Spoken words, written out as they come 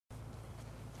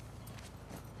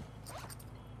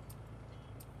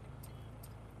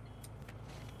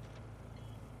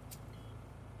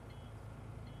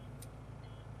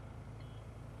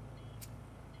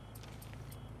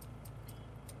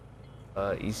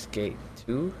East Gate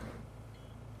 2.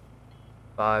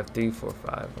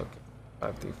 5345. Okay.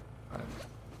 5345.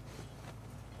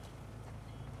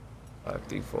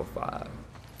 5345.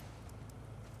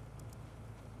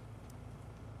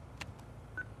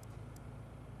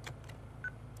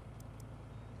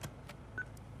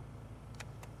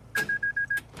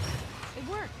 It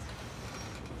worked.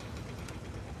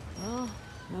 Well,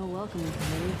 no welcoming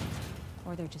committee.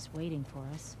 Or they're just waiting for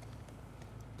us.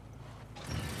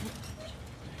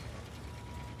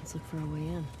 Let's look for a way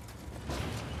in.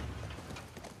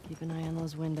 Keep an eye on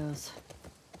those windows.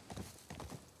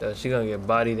 Yo, she gonna get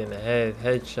bodied in the head.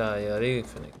 Headshot, yo. They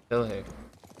finna kill her.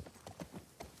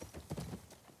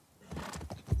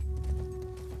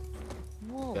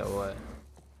 Wolf. Got what?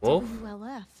 Wolf?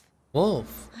 WLF.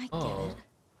 Wolf. I get Oh. it.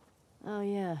 Oh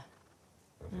yeah,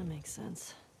 that makes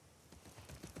sense.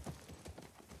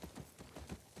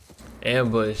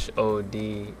 Ambush OD.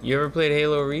 You ever played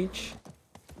Halo Reach?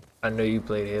 I know you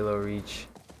played Halo Reach.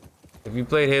 If you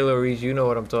played Halo Reach, you know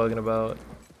what I'm talking about.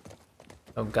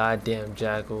 Them goddamn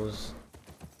jackals.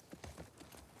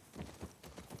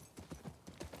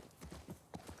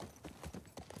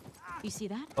 You see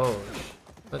that? Oh,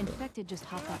 what the, Infected just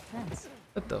hopped that fence.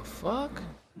 what the fuck?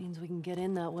 Means we can get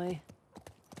in that way.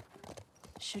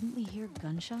 Shouldn't we hear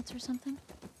gunshots or something?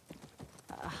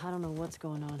 I don't know what's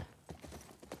going on.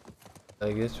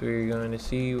 I guess we're going to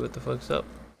see what the fuck's up.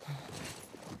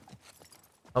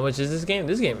 How much is this game?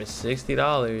 This game is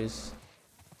 $60.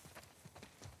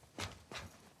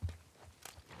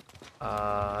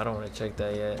 I don't want to check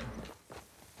that yet.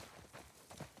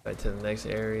 Right to the next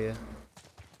area.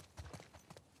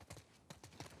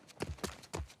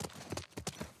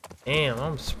 Damn,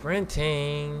 I'm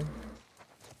sprinting.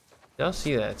 Y'all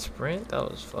see that sprint? That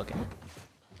was fucking...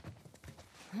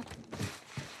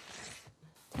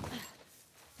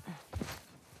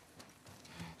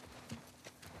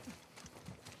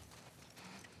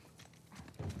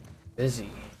 busy.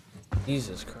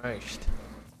 Jesus Christ.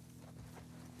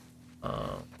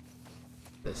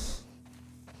 This.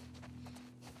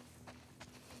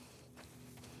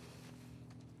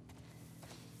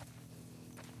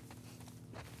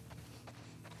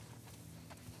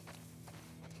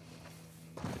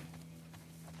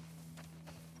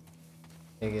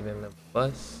 Take it in the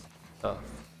bus. Tough.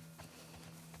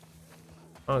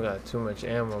 I don't got too much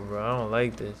ammo, bro. I don't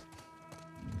like this.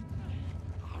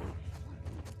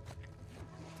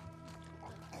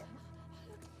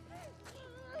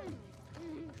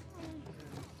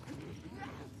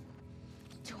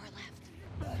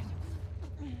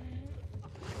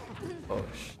 Oh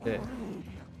shit.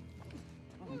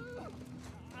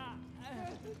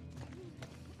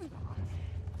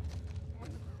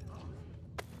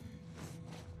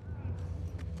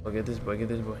 Oh, get this boy, get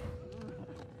this boy.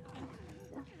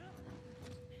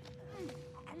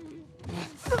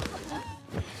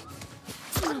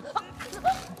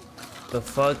 The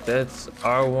fuck? That's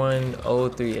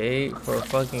R1038 for a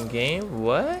fucking game?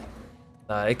 What?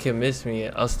 Nah, it can miss me.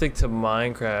 I'll stick to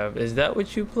Minecraft. Is that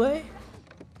what you play?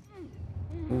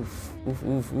 Oof, oof,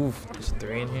 oof, oof. There's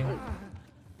 3 in here.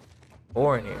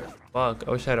 4 in here. Fuck,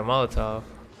 I wish I had a Molotov.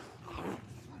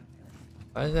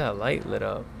 Why is that light lit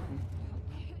up?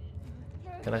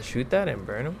 Can I shoot that and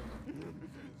burn him?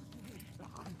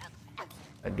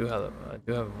 I do have a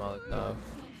Molotov.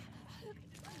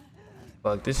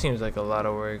 Fuck, this seems like a lot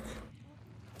of work.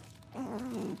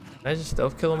 Can I just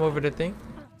stealth kill him over the thing?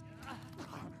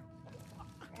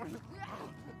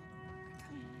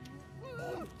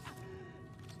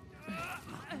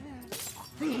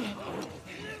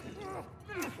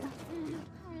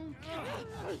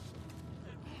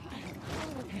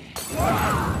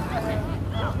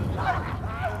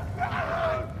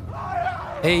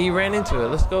 Hey, he ran into it.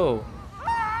 Let's go.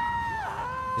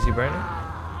 Is he burning?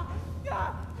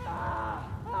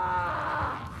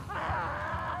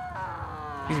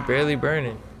 He's barely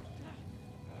burning.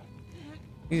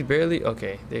 He's barely...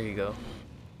 Okay, there you go.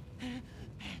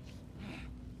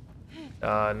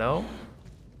 No.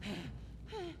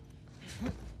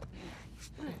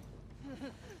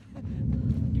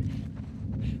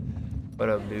 What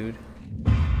up, dude?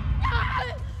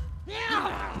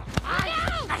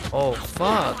 Oh,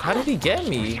 fuck. How did he get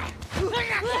me?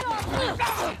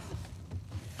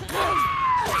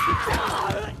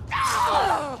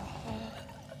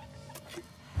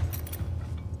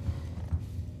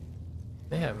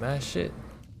 They have mad shit.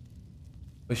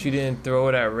 But you didn't throw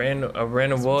it at a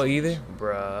random wall either?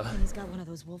 Bruh. He's got one of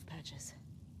those wolf patches.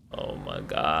 Oh my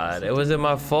god. It wasn't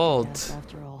my fault.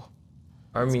 After all.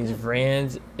 R means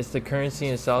rands. It's the currency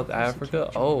in South Africa.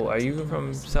 Oh, are you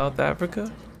from South Africa?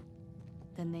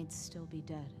 Then they'd still be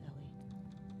dead,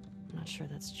 Ellie. Not sure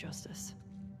that's justice.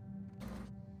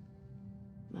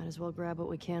 Might as well grab what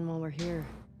we can while we're here.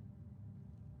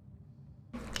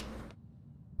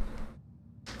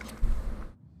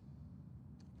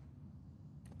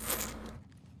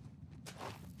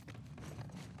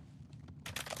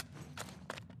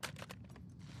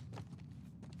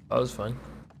 That was fun.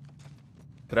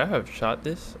 Could I have shot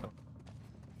this? Oh.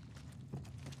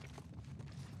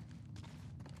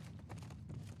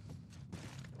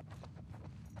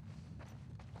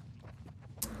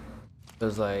 It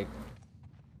was like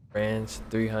brands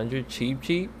 300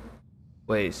 cheap.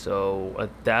 Wait, so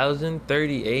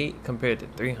 1,038 compared to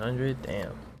 300?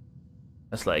 Damn.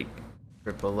 That's like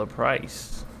triple the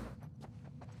price.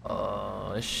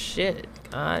 Oh shit.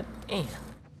 God damn.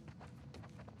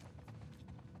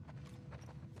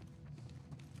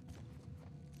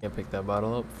 Can't pick that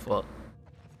bottle up. Fuck.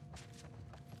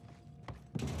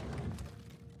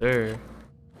 Sure.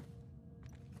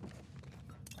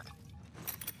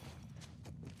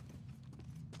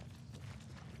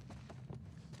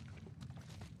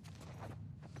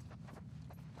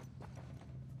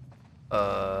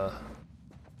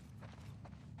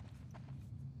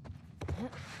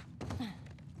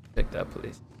 Take that,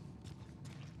 please.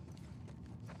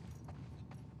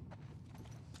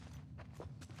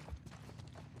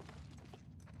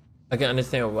 I can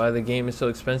understand why the game is so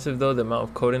expensive though. The amount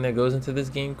of coding that goes into this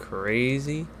game,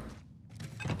 crazy.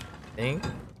 I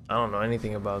don't know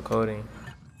anything about coding.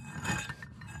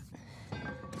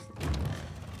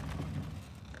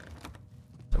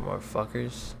 Some more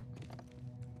fuckers.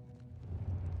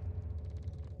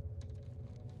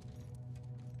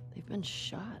 They've been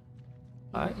shot.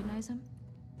 You recognize him?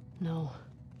 No.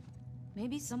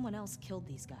 Maybe someone else killed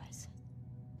these guys.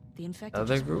 The infected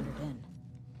Other just group? wandered in.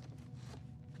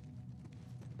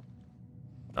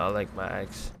 I like my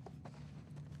ex.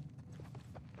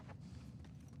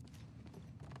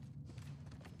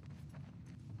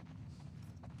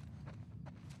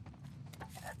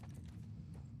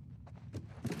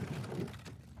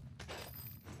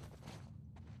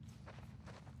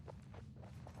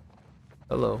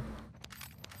 Hello.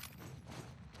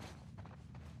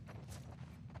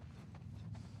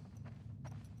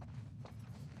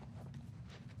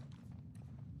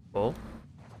 Oh.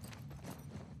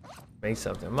 Make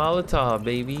something. Molotov,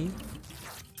 baby.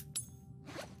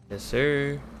 Yes,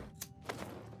 sir.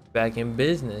 Back in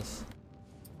business.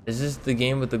 Is this the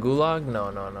game with the gulag?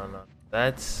 No.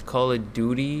 That's Call of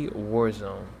Duty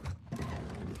Warzone.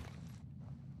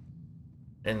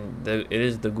 And it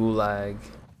is the gulag.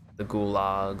 The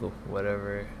gulag,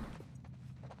 whatever.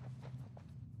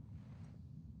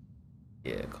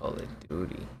 Yeah, Call of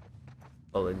Duty.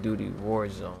 Call of Duty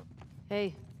Warzone.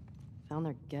 Hey, found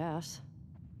their gas.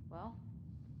 Well,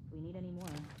 if we need any more,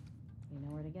 we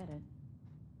know where to get it.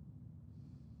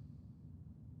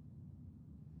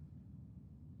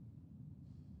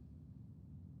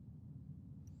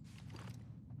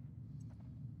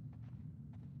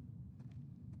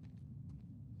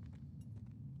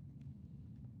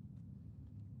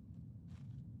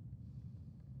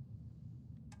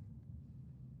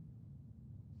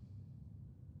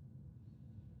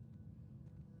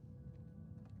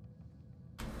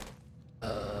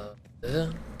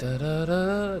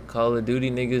 Call of Duty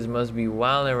niggas must be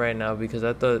wildin' right now because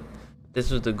I thought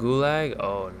this was the gulag.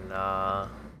 Oh nah.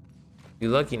 You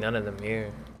lucky none of them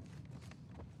here.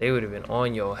 They would have been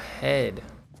on your head.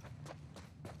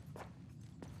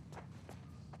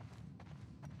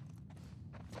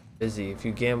 Busy. If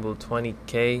you gamble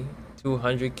 20k,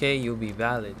 200k, you'll be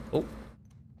valid. Oh.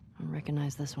 I don't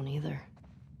recognize this one either.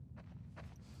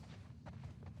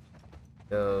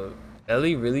 Yo,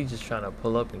 Ellie really just trying to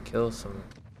pull up and kill some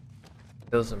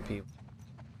people.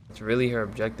 It's really her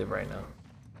objective right now.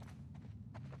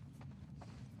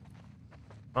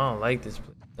 I don't like this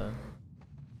place, son.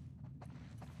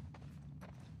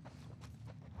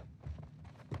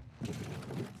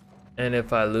 And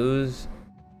if I lose,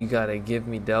 you gotta give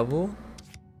me double.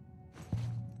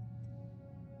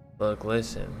 Look,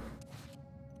 listen.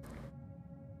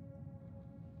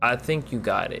 I think you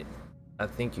got it. I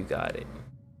think you got it.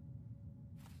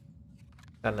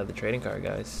 Got another trading card,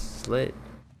 guys. Slit.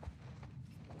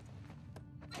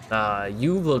 Nah,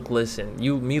 you look, listen.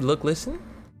 Me look, listen?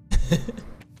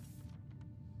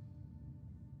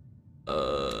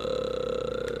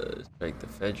 Strike the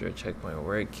Fedra checkpoint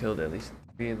where it killed at least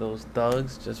 3 of those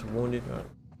thugs. Just wounded.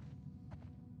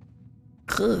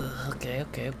 Okay.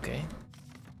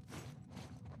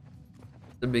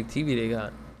 The big TV they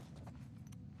got.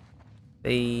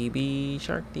 Baby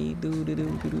shark dee doo doo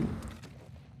doo doo doo.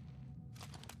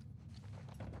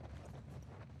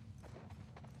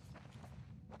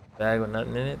 Bag with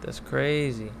nothing in it? That's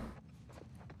crazy.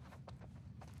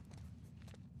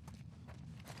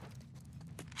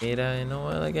 Mira, you know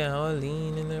what? Like, how I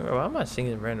lean in there. Why am I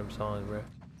singing random songs, bro?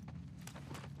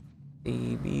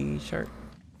 DB shirt.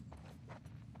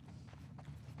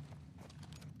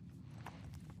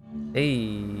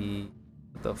 Hey,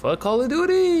 what the fuck? Call of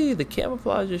Duty, the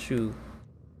camouflage issue.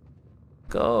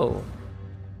 Go.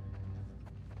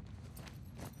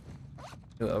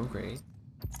 New upgrade.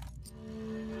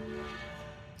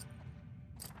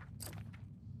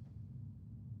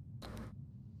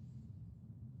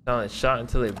 Sound like shot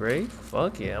until they break?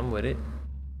 Fuck yeah, I'm with it.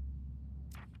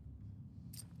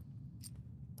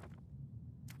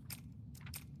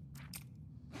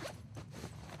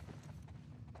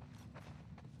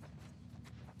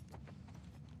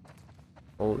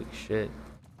 Holy shit.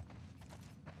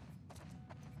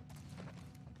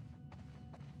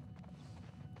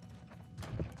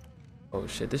 Oh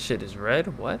shit, this shit is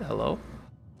red? What? Hello?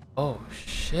 Oh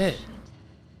shit.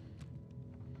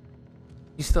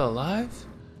 You still alive?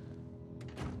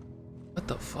 What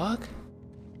the fuck?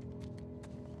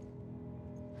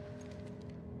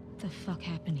 What the fuck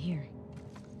happened here?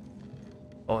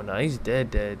 Oh no, he's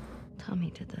dead.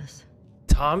 Tommy did this.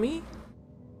 Tommy?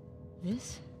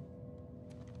 This?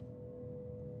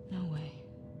 No way.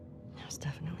 It was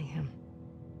definitely him.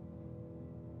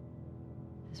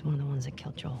 He's one of the ones that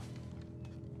killed Joel.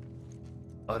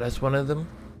 Oh, that's one of them?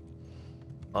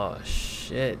 Oh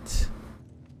shit.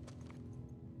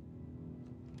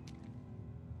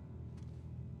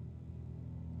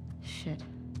 Shit.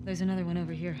 There's another one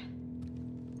over here.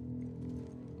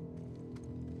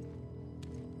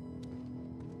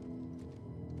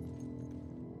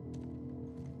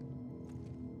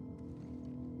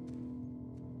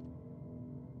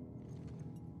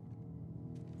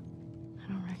 I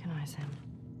don't recognize him.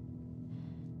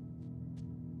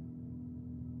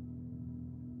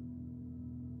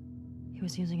 He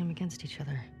was using them against each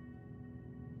other.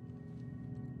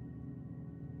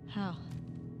 How?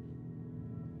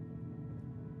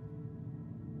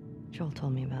 Joel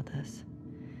told me about this.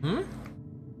 Hmm?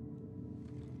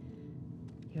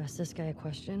 You ask this guy a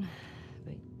question,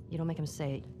 but you don't make him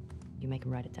say it, you make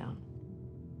him write it down.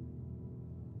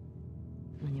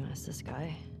 And then you ask this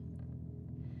guy,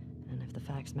 and if the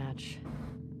facts match,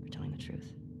 you're telling the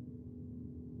truth.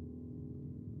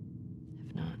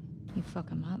 If not, You fuck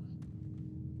him up?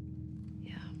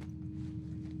 yeah.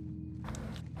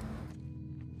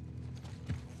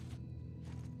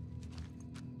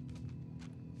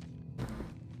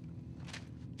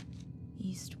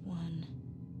 East 1.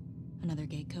 Another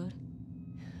gate code?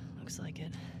 Looks like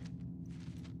it.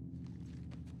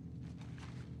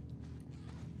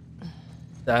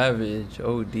 Savage,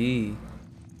 OD.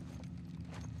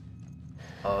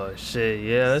 Oh shit,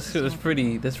 yeah, that's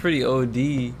pretty OD.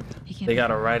 He can't They be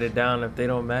gotta far write off. it down. If they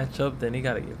don't match up, then they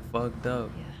gotta get fucked up.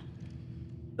 Yeah.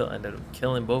 They'll end up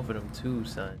killing both of them too,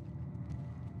 son.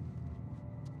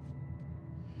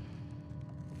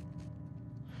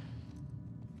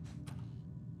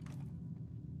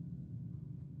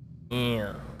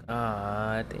 Damn,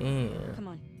 god damn. Come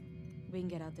on. We can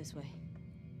get out this way.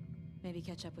 Maybe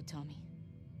catch up with Tommy.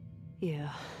 Yeah.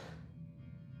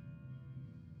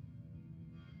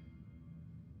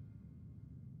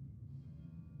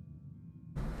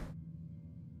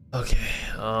 Okay,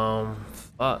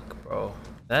 fuck, bro.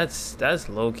 That's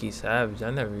low-key savage. I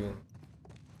never even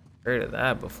heard of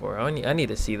that before. I need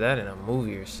to see that in a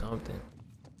movie or something.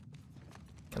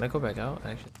 Can I go back out?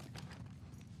 Actually,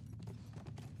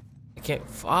 I can't.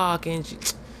 Fucking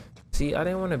see. I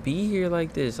didn't want to be here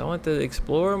like this. I want to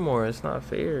explore more. It's not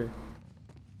fair.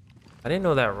 I didn't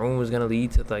know that room was gonna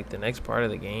lead to like the next part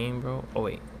of the game, bro. Oh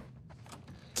wait.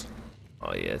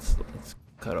 Oh yeah, it's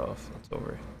cut off. It's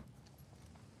over.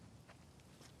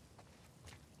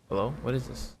 Hello? What is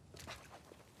this?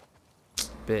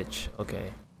 Bitch.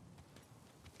 Okay.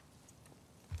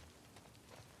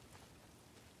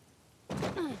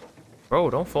 Bro,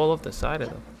 don't fall off the side of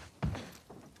them.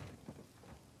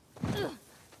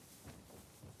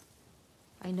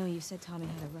 I know you said Tommy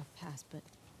had a rough past, but...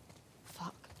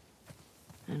 Fuck.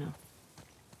 I know.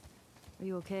 Are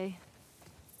you okay?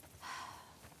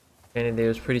 Any Day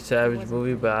was a pretty savage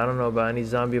movie, but I don't know about any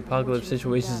zombie apocalypse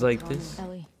situations like this.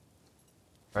 Ellie,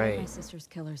 Right. my sister's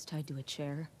killer's tied to a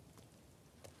chair.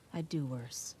 I'd do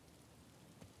worse.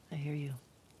 I hear you.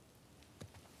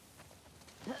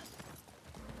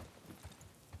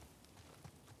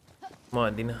 Come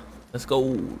on, Dina. Let's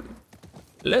go.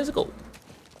 Let's go.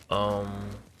 Oh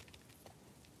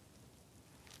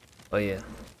yeah.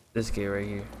 This gate right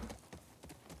here.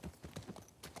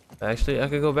 Actually, I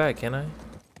could go back, can I?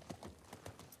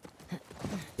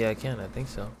 Yeah, I can. I think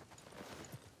so.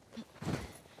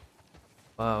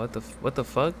 Wow, what the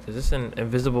fuck? Is this an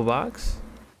invisible box?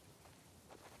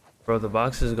 Bro, the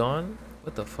box is gone?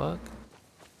 What the fuck?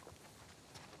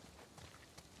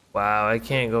 Wow, I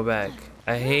can't go back.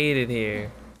 I hate it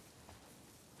here.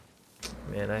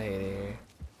 Man, I hate it here.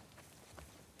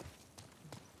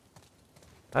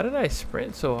 How did I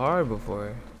sprint so hard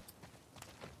before?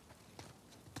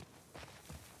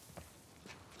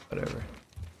 Whatever.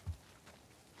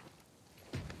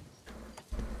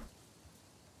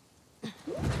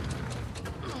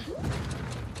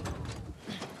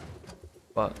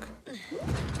 Fuck.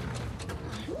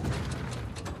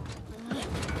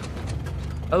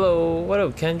 Hello, what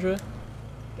up, Kendra?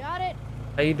 Got it.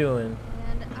 How you doing?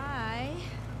 And I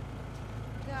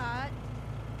got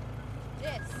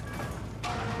this.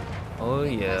 Oh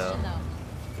Big yeah. question, though.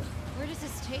 Where does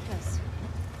this take us?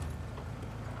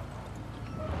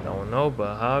 Don't know,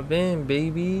 but hop in,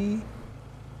 baby.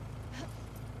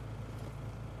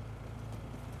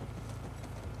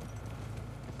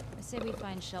 I say we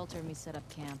find shelter and we set up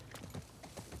camp.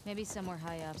 Maybe somewhere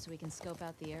high up so we can scope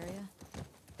out the area.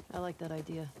 I like that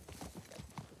idea.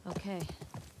 Okay.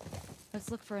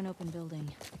 Let's look for an open building.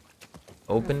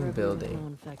 Open Preferably with building. no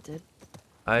infected.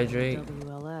 Hydrate.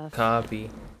 WLF. Copy.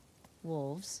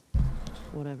 Wolves.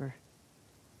 Whatever.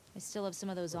 I still have some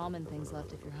of those almond things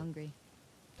left if you're hungry.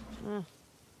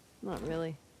 Not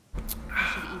really. I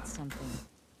should eat something.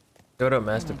 What up,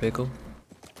 Master Pickle?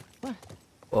 What?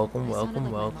 Welcome, I sounded welcome,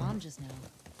 like my welcome. mom just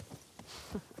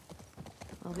now.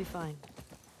 I'll be fine.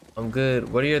 I'm good.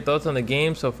 What are your thoughts on the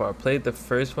game so far? Played the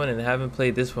first one and haven't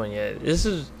played this one yet. This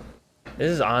is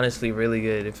honestly really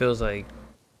good. It feels like,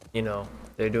 you know,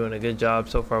 they're doing a good job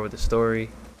so far with the story,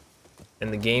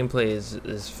 and the gameplay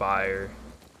is fire.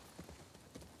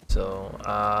 So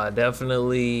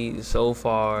definitely so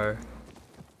far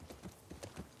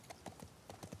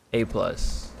A+.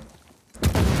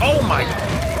 Oh my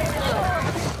god!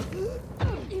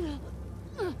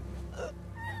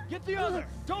 Get the other!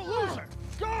 Don't lose her!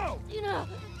 Go! Dina!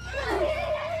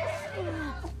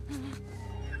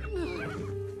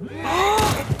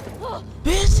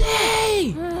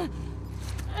 Busy!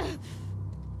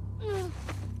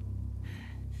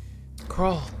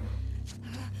 Crawl.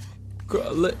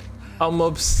 Crawl. I'm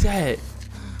upset.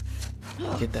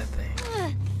 Get that thing.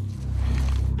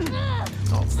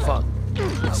 Oh fuck.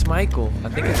 It's Michael. I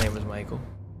think his name is Michael.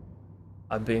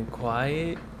 I've been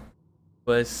quiet,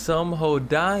 but somehow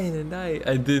dying tonight.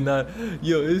 I did not.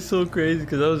 Yo, it's so crazy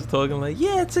because I was talking like,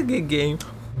 yeah, it's a good game.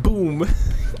 Boom.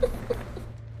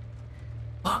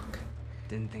 Fuck.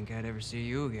 Didn't think I'd ever see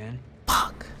you again.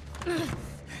 Fuck.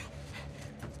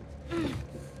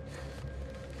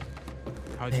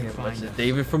 How'd you Man, find was us? it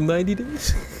David from 90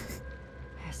 Days?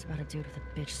 I asked about a dude with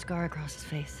a bitch scar across his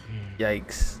face.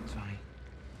 Yikes. It's funny.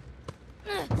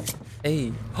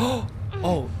 Hey.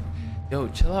 Oh. Yo,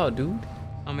 chill out, dude.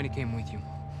 How many came with you?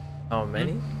 How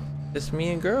many? Just me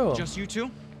and girl. Just you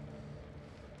two?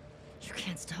 You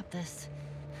can't stop this.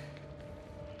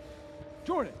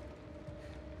 Jordan!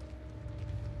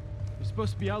 You're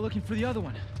supposed to be out looking for the other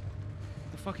one.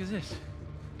 What the fuck is this?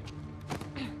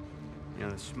 You know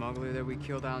the smuggler that we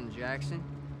killed out in Jackson?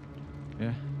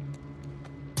 Yeah?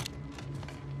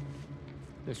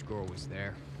 This girl was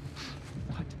there.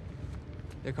 What?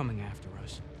 They're coming after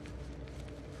us.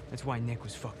 That's why Nick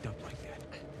was fucked up like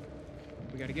that.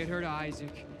 We gotta get her to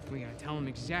Isaac. We gotta tell him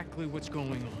exactly what's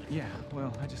going on. Yeah,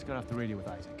 well, I just got off the radio with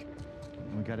Isaac.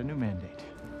 And we got a new mandate.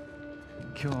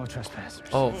 Kill all trespassers.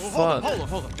 Oh, fuck.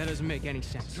 Hold on. That doesn't make any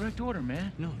sense. Direct order,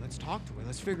 man. No, let's talk to her.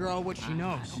 Let's figure out what she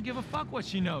knows. I don't give a fuck what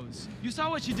she knows. You saw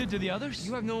what she did to the others?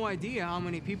 You have no idea how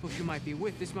many people she might be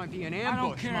with. This might be an I ambush,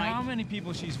 don't care Mike. how many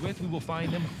people she's with. We will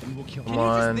find them. We will kill them. Can you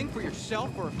just on. think for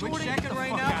yourself for a quick Jordan, get second the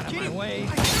right fuck now? out of my Kitty- way.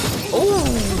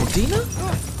 Oh, Dina?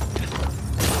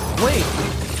 Wait.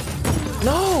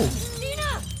 No.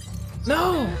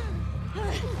 No.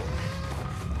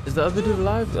 Is the other dude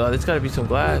alive? Oh, there's gotta be some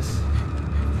glass.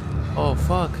 Oh,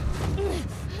 fuck.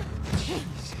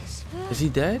 Is he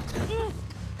dead?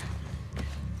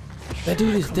 That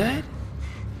dude is dead?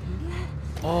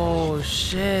 Oh,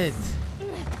 shit.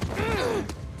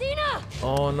 Dina!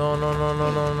 Oh, no, no, no,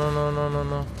 no, no, no, no, no, no,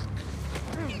 no.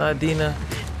 Not Dina.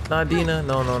 Not Dina.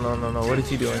 No, no, no, no, no. What is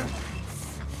he doing?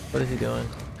 What is he doing?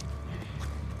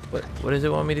 What does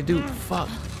it want me to do? Fuck.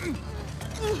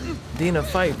 Dina,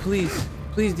 fight, please.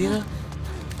 Please, Dina.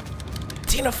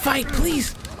 Dina, fight,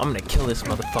 please. I'm gonna kill this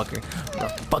motherfucker. I'm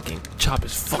gonna fucking chop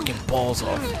his fucking balls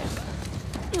off.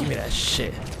 Give me that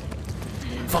shit.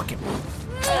 Fucking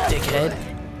dickhead.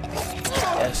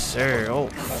 Yes, sir. Oh.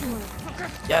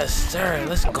 Yes, sir.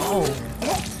 Let's go.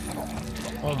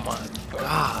 Oh my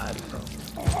god, bro.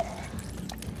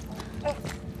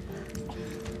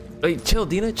 Wait, chill,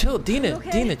 Dina, chill, Dina,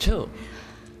 Okay. Dina, chill.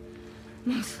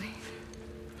 Mostly.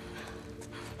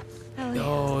 Ellie,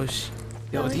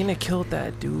 Yo, Dina killed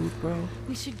that dude, bro.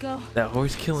 we should go. That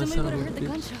horse killing Somebody son would of have a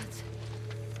heard the bitch. gunshots.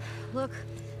 Look,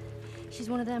 she's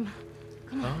one of them.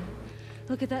 Come on, Huh?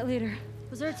 look at that leader.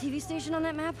 Was there a TV station on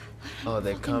that map? Oh,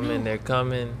 they're fucking coming, know. they're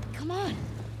coming. Come on.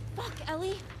 Fuck,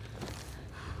 Ellie.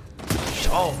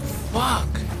 Oh, fuck.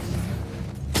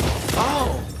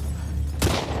 Oh.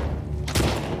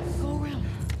 Go around.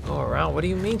 Go around? What do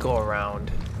you mean go around?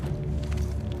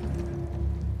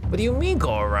 What do you mean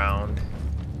go around?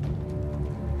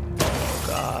 Oh,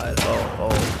 God.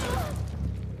 Oh.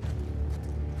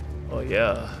 Oh,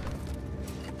 yeah.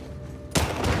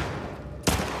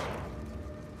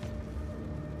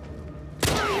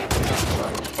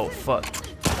 Oh, fuck.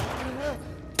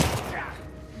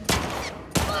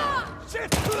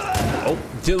 Oh,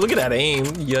 dude, look at that aim.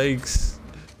 Yikes.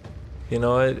 You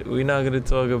know what? We're not gonna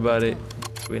talk about it.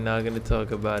 We're not gonna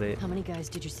talk about it. How many guys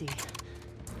did you see?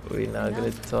 We're not gonna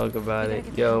Enough. talk about We it. gotta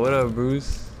get Yo, the what up,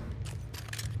 Bruce?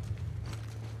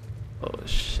 Oh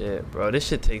shit, bro. This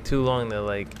should take too long to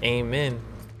like aim in.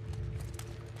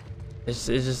 It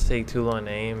just take too long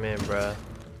to aim in, bro.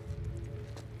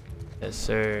 Yes,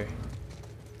 sir.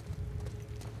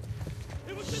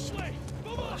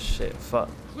 Oh shit, fuck.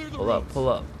 Pull up, pull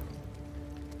up.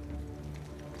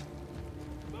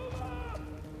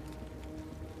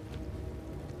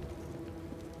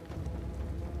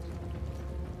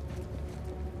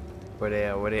 Where they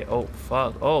at? Where they? Oh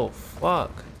fuck! Oh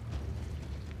fuck!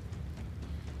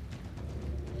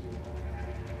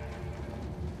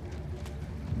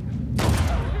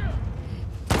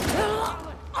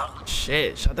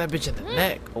 Shit! Shot that bitch in the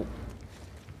neck. Oh.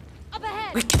 Up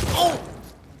ahead. We can, oh!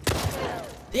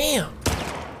 Damn!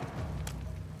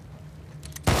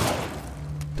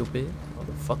 Stupid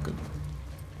motherfucker.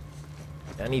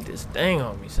 I need this thing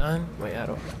on me, son. Wait, how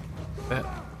do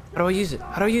I use it?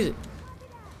 How do I use it?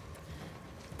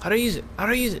 How do I use it? How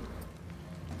do I use it?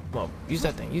 Come on, use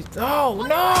that thing. Use. No,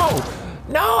 no!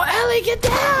 No, Ellie, get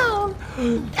down!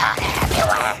 Not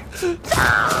everywhere!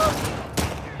 No!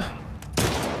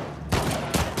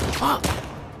 Fuck!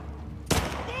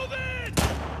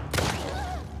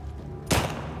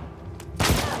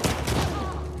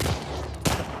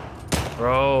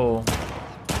 Bro.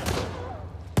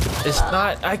 It's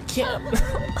not, I can't.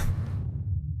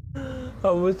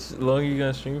 How much longer you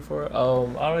gonna stream for? I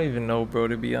don't even know, bro,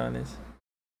 to be honest.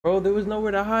 Bro, there was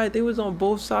nowhere to hide. They was on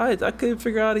both sides. I couldn't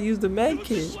figure out how to use the med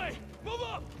kit. Move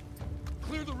up.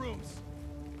 Clear the rooms.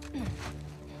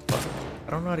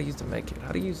 I don't know how to use the med kit.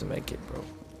 How to use the med kit, bro?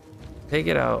 Take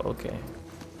it out, okay.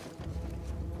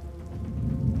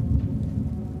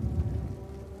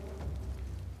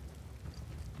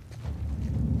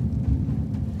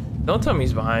 Don't tell me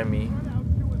he's behind me.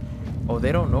 Oh,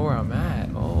 they don't know where I'm at.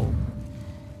 Oh.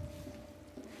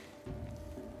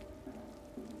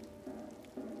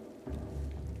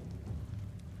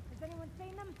 Has anyone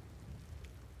seen them?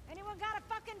 Anyone got a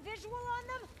fucking visual on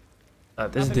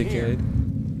them? This Nothing here.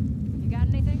 dickhead. You got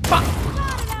anything?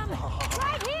 Spotted them!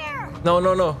 Right here! No,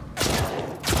 no, no.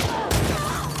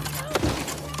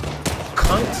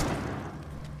 Cunt.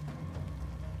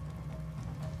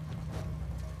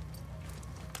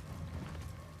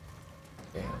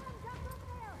 Damn.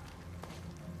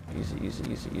 Use it, use it,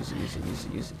 use it, use it, use it, use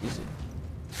it, use it, use it.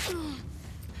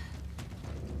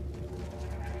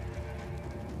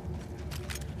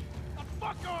 The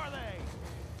fuck are they?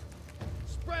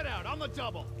 Spread out on the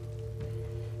double.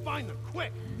 Find them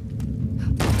quick.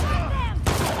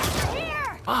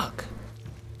 Here! Fuck.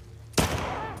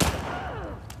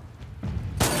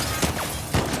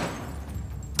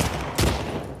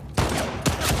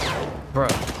 Bro.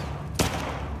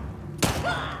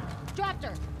 Dropped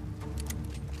her!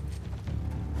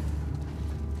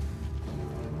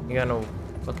 You got no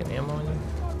fucking ammo on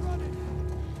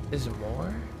you? Is there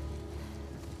more?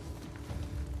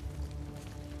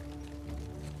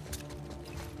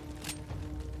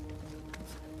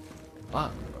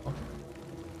 Fuck, bro.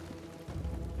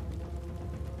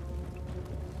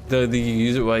 Do you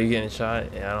use it while you're getting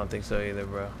shot? Yeah, I don't think so either,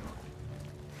 bro.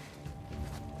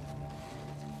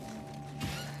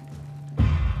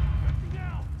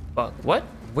 Fuck, what?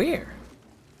 Where?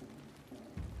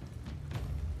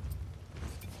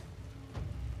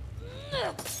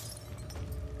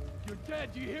 You're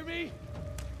dead, do you hear me?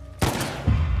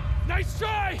 Nice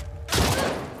try!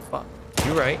 Fuck,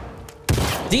 you're right.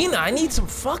 Dina, I need some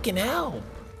fucking help.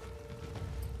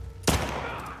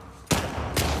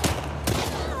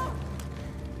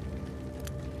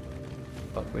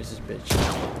 Fuck, where's this bitch?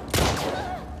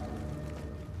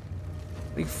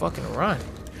 We fucking run.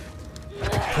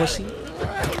 Pussy.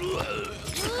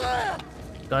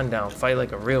 Gun down, fight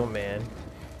like a real man.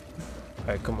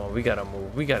 Alright, come on, we gotta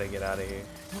move. We gotta get out of here.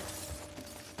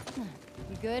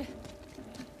 You good?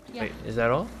 Yeah. Wait, is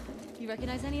that all? You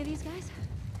recognize any of these guys?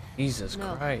 Jesus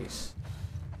No. Christ.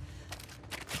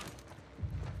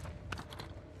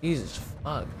 Jesus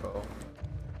fuck, bro.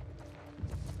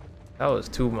 That was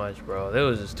too much, bro. There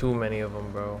was just too many of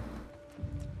them, bro.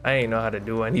 I didn't know how to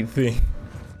do anything.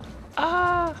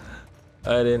 I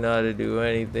didn't know how to do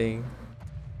anything.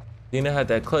 Dina had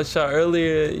that clutch shot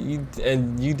earlier,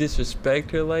 and you disrespect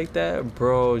her like that?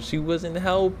 Bro, she wasn't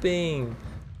helping.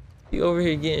 She over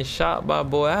here getting shot by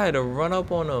boy. I had to run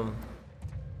up on him.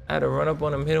 Hit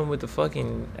him with the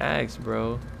fucking axe,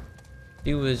 bro.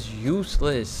 She was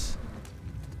useless.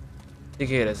 She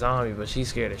scared of zombie, but she's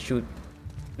scared to shoot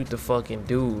the fucking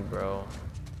dude, bro.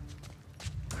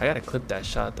 I gotta clip that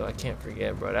shot though. I can't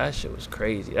forget, bro. That shit was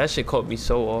crazy. That shit caught me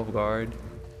so off guard.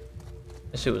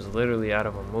 That shit was literally out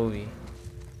of a movie.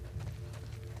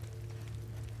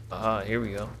 Here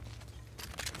we go.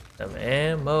 Some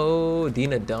ammo.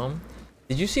 Dina dumb.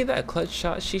 Did you see that clutch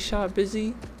shot she shot,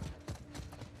 Busy?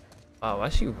 Wow, why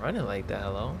is she running like that?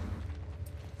 Hello?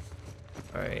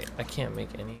 Alright, I can't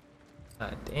make any.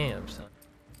 God damn, son.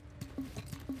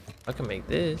 I can make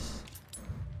this.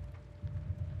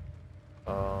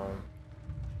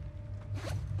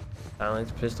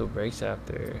 Silence pistol breaks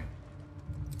after.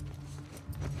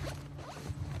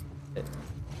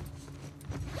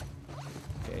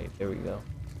 Okay, there we go.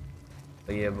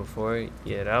 But yeah, before,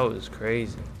 yeah, that was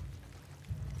crazy.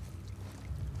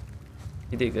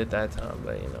 He did good that time,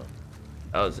 but you know,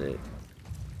 that was it.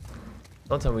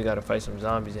 Sometime we gotta fight some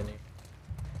zombies in here.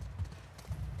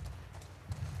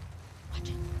 Watch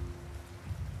it.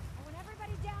 I want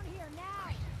everybody down here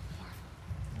now.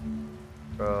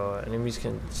 Bro, enemies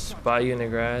can spot you in the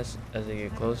grass as they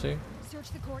get closer.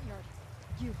 Search the courtyard.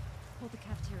 You hold the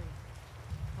cafeteria.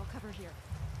 I'll cover here.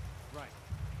 Right.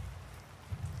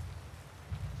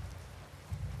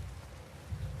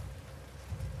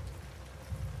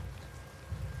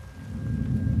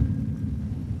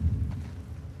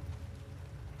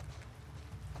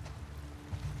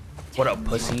 What up,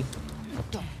 pussy?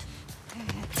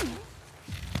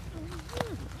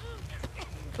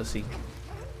 Pussy.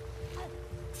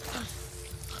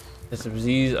 It's some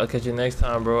Z's. I'll catch you next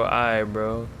time, bro. Alright,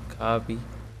 bro. Copy.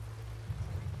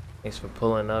 Thanks for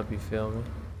pulling up, you feel me?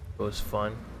 It was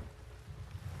fun.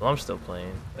 Well, I'm still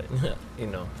playing, but you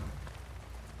know.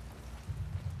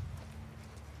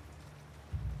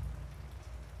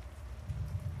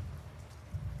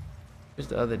 Where's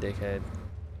the other dickhead?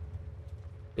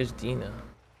 There's Dina.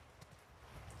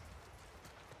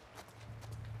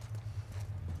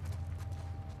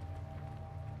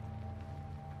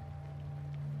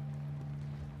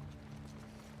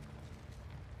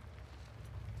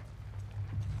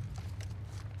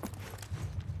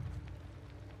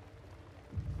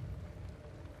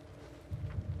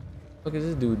 What is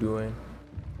this dude doing?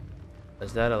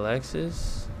 Is that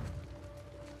Alexis?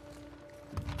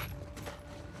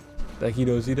 Like you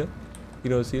don't see that? You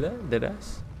don't see that?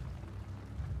 Deadass?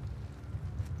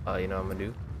 Oh, you know what I'm gonna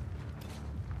do?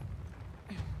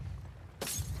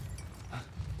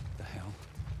 The hell?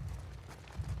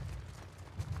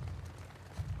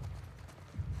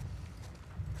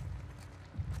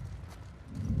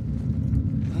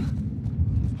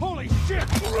 Holy shit!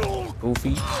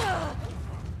 Goofy.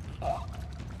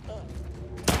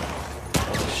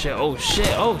 Oh shit, oh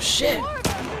shit, oh shit!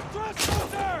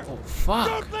 Oh fuck.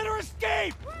 Don't let her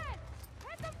escape!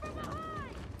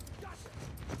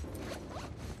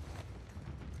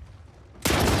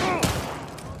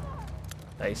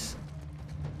 Nice.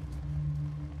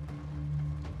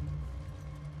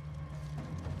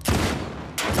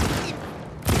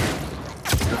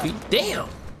 Goofy. Damn!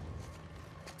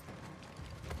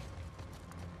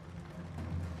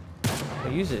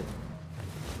 I'll use it.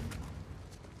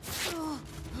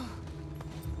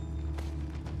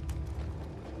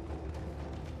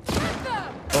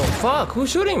 Oh fuck, who's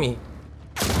shooting me?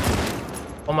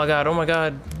 Oh my god, oh my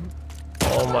god.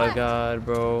 Oh my god,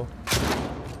 bro.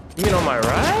 You mean on my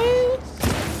right?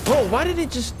 Bro, why did it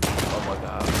just... Oh my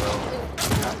god, bro.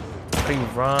 How do you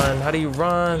run? How do you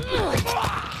run?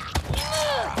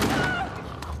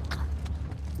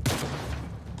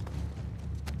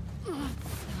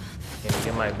 Can't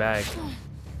get my bag.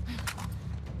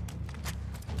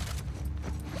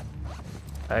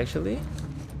 Actually?